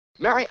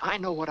Mary, I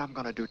know what I'm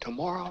going to do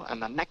tomorrow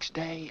and the next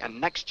day and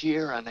next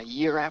year and the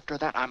year after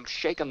that. I'm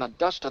shaking the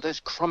dust of this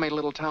crummy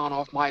little town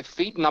off my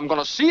feet, and I'm going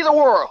to see the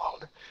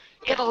world.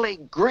 Italy,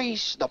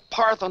 Greece, the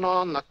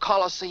Parthenon, the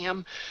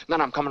Colosseum. Then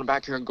I'm coming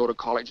back here and go to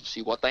college and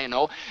see what they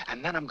know.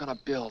 And then I'm going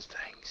to build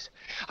things.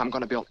 I'm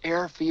going to build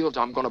airfields.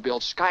 I'm going to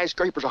build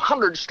skyscrapers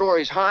 100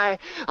 stories high.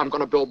 I'm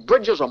going to build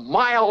bridges a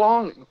mile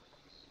long.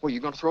 Well, you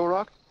going to throw a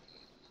rock?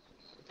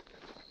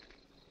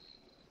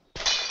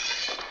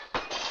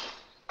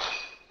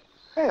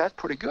 Hey, that's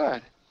pretty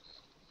good.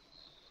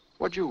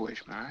 What'd you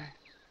wish, Mary?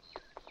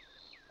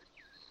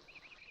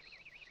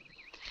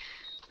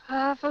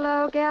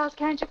 Buffalo gals,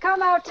 can't you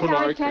come out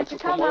tonight? Can't you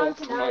come out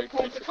tonight?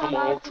 Can't you come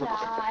out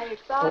tonight?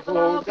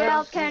 Buffalo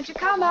gals, can't you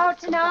come out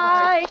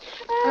tonight?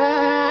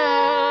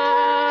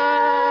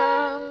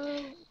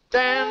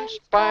 Dance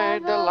by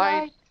the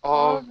light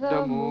of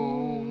the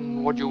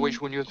moon. What'd you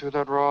wish when you threw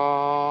that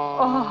rock?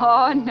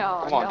 Oh,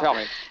 no. Come on, tell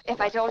me.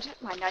 If I told you,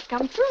 it might not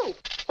come true.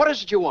 What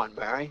is it you want,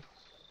 Mary?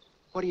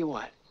 What do you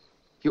want?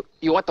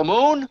 You want the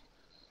moon?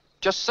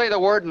 Just say the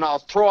word and I'll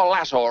throw a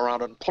lasso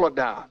around it and pull it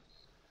down.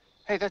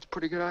 Hey, that's a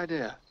pretty good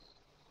idea.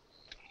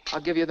 I'll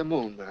give you the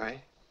moon,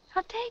 Mary.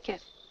 I'll take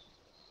it.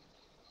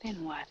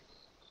 Then what?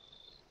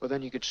 Well,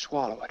 then you could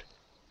swallow it,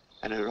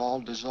 and it'd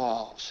all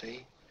dissolve,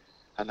 see?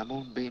 And the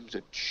moonbeams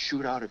would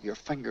shoot out of your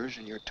fingers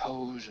and your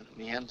toes and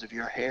the ends of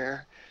your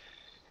hair.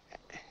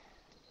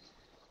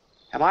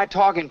 Am I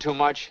talking too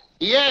much?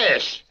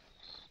 Yes.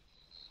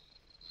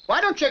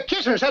 Why don't you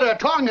kiss her instead of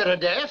talking her to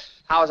death?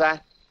 How's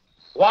that?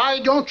 Why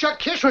don't you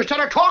kiss her instead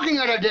of talking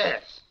her to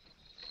death?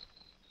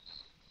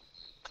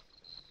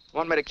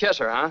 Want me to kiss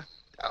her, huh?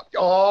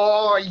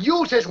 Oh,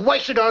 youth is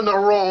wasted on the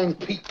wrong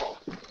people.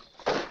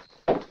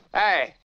 Hey,